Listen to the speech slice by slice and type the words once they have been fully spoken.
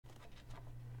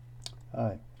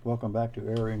Hi, welcome back to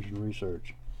Air Engine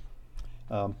Research.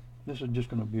 This is just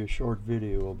going to be a short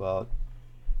video about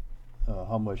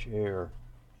how much air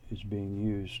is being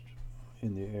used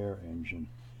in the air engine.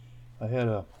 I had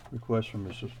a request from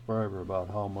a subscriber about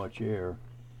how much air,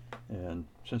 and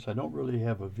since I don't really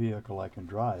have a vehicle I can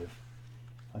drive,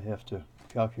 I have to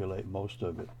calculate most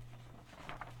of it.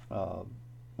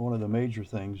 One of the major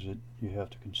things that you have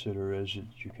to consider is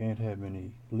that you can't have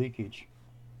any leakage,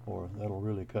 or that'll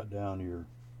really cut down your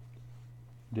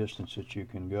distance that you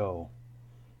can go.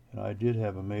 And I did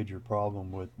have a major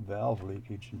problem with valve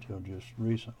leakage until just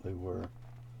recently, where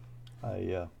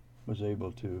I was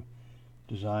able to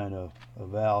design a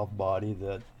valve body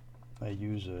that I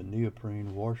use a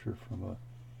neoprene washer from a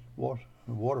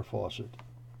water faucet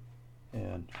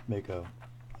and make a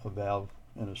valve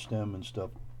and a stem and stuff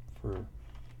for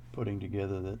putting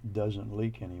together that doesn't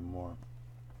leak anymore.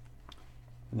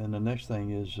 And then the next thing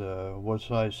is what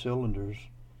size cylinders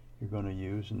you're going to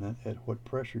use and then at what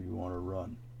pressure you want to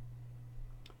run.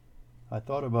 I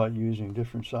thought about using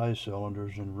different size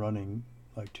cylinders and running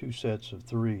like two sets of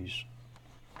threes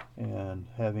and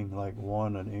having like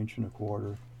one an inch and a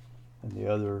quarter and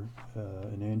the other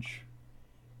an inch,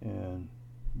 and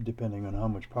depending on how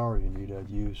much power you need, I'd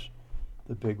use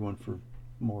the big one for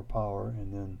more power,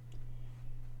 and then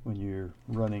when you're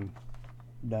running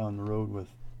down the road with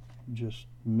just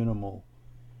minimal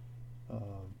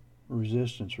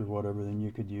resistance or whatever, then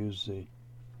you could use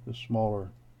the smaller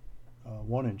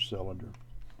 1-inch cylinder.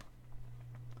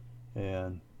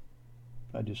 And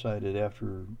I decided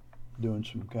after doing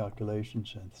some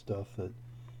calculations and stuff that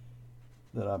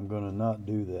I'm going to not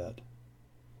do that.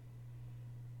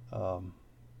 I'm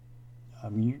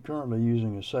currently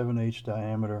using a 7/8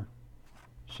 diameter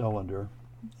cylinder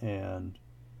and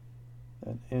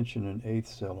an 1 1/8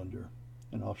 cylinder,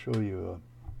 and I'll show you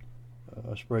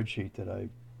a spreadsheet that I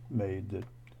made that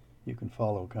you can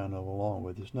follow kind of along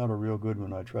with. It's not a real good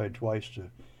one. I tried twice to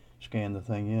scan the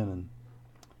thing in and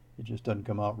it just doesn't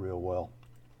come out real well.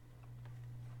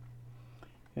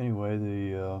 Anyway,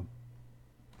 the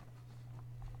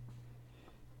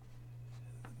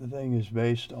thing is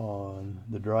based on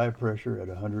the drive pressure at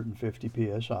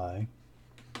 150 psi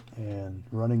and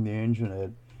running the engine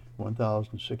at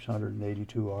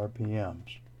 1,682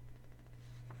 RPMs.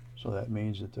 So that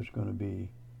means that there's going to be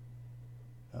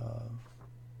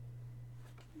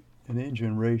an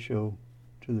engine ratio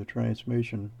to the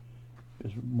transmission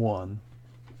is 1,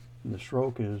 and the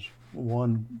stroke is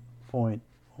 1 point,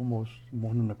 almost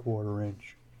 1 1/4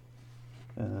 inch,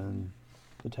 and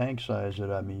the tank size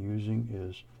that I'm using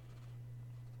is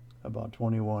about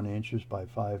 21 inches by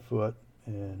 5 foot,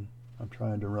 and I'm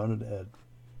trying to run it at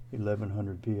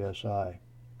 1100 psi.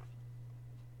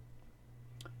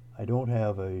 I don't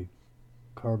have a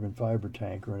carbon fiber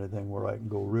tank or anything where I can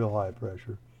go real high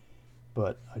pressure,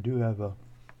 but I do have a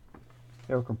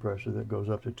air compressor that goes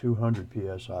up to 200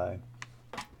 psi,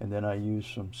 and then I use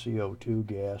some CO2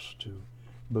 gas to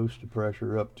boost the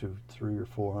pressure up to 300 or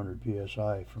 400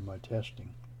 psi for my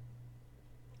testing.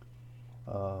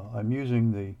 I'm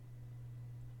using the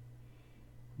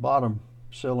bottom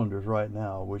cylinders right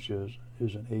now, which is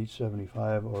an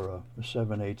 875 or a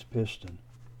 7/8 piston,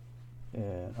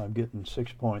 and I'm getting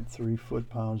 6.3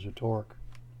 foot-pounds of torque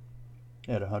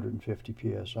at 150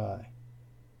 psi.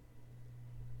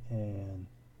 And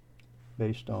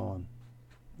based on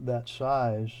that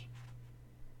size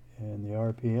and the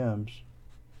RPMs,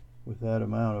 with that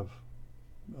amount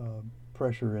of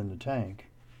pressure in the tank,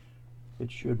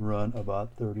 it should run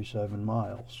about 37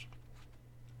 miles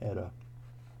at a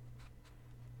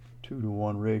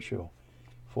 2-to-1 ratio.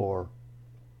 For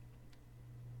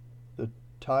the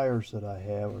tires that I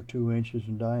have are 2 inches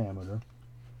in diameter,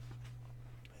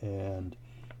 and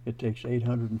it takes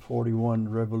 841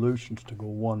 revolutions to go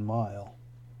 1 mile.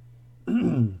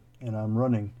 And I'm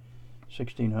running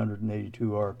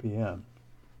 1,682 RPM,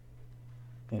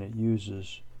 and it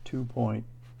uses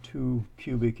 2.2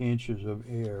 cubic inches of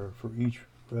air for each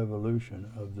revolution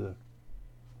of the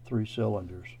 3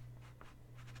 cylinders.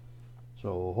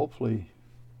 So hopefully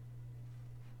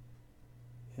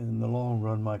in the long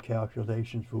run my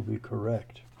calculations will be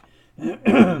correct.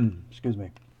 Excuse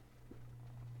me.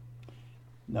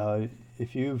 Now,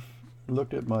 if you've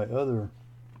looked at my other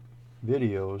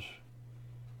videos,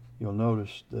 you'll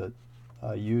notice that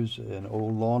I use an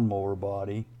old lawnmower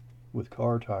body with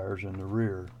car tires in the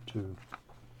rear to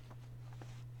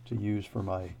use for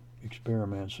my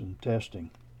experiments and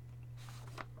testing.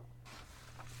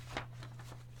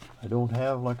 I don't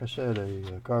have, like I said,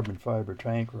 a carbon fiber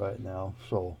tank right now,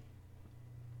 so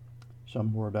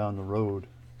somewhere down the road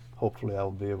hopefully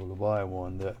I'll be able to buy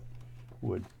one that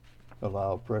would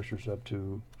allow pressures up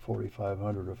to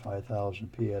 4,500 or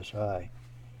 5,000 psi,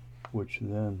 which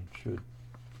then should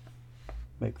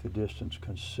make the distance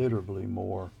considerably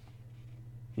more,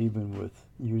 even with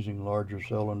using larger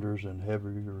cylinders and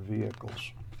heavier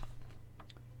vehicles.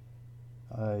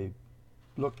 I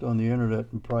looked on the internet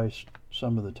and priced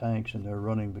some of the tanks, and they're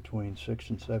running between $6,000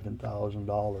 and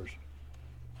 $7,000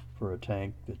 for a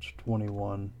tank that's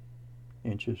 21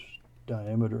 inches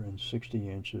diameter and 60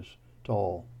 inches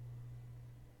tall.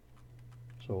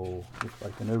 So if I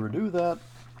can ever do that,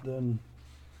 then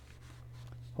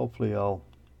hopefully I'll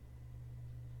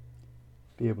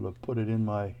be able to put it in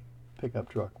my pickup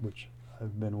truck, which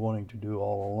I've been wanting to do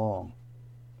all along.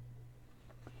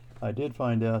 I did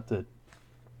find out that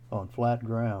on flat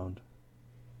ground,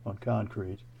 on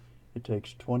concrete, it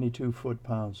takes 22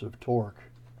 foot-pounds of torque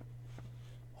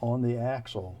on the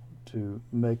axle to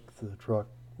make the truck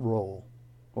roll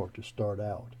or to start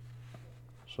out.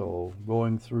 So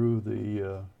going through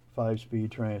the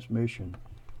 5-speed transmission,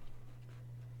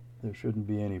 there shouldn't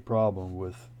be any problem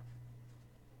with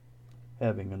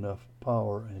having enough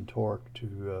power and torque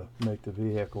to make the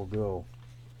vehicle go.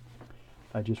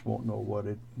 I just won't know what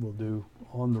it will do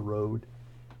on the road,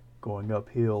 going up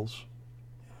hills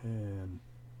and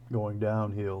going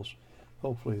down hills.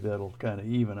 Hopefully that'll kind of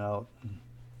even out and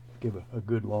give a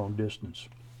good long distance.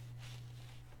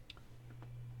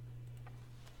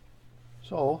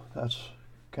 So that's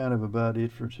kind of about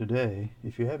it for today.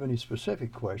 If you have any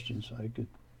specific questions, I could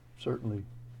certainly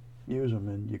use them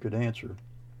and you could answer.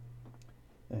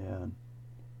 And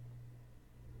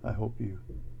I hope you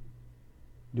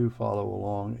do follow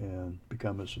along and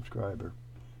become a subscriber.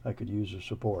 I could use the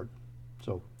support.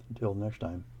 So until next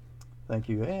time, thank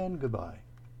you and goodbye.